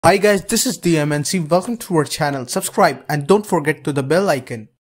Hi guys, this is DM&C. Welcome to our channel. Subscribe and don't forget to the bell icon.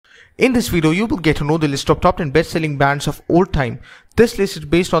 In this video, you will get to know the list of top 10 best-selling bands of all time. This list is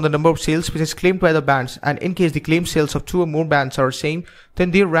based on the number of sales which is claimed by the bands, and in case the claimed sales of two or more bands are the same,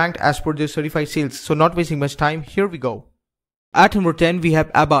 then they are ranked as per their certified sales. So not wasting much time, here we go. At number 10, we have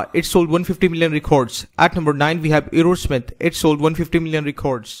ABBA. It sold 150 million records. At number 9, we have Aerosmith. It sold 150 million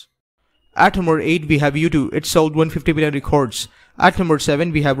records. At number 8, we have U2. It sold 150 million records. At number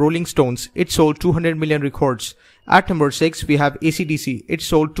 7, we have Rolling Stones. It sold 200 million records. At number 6, we have AC/DC. It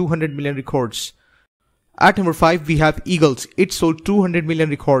sold 200 million records. At number 5, we have Eagles. It sold 200 million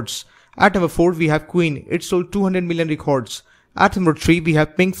records. At number 4, we have Queen. It sold 200 million records. At number 3, we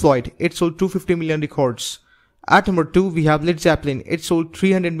have Pink Floyd. It sold 250 million records. At number 2, we have Led Zeppelin. It sold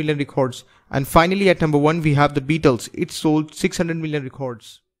 300 million records. And finally, at number 1, we have the Beatles. It sold 600 million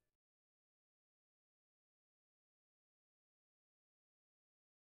records.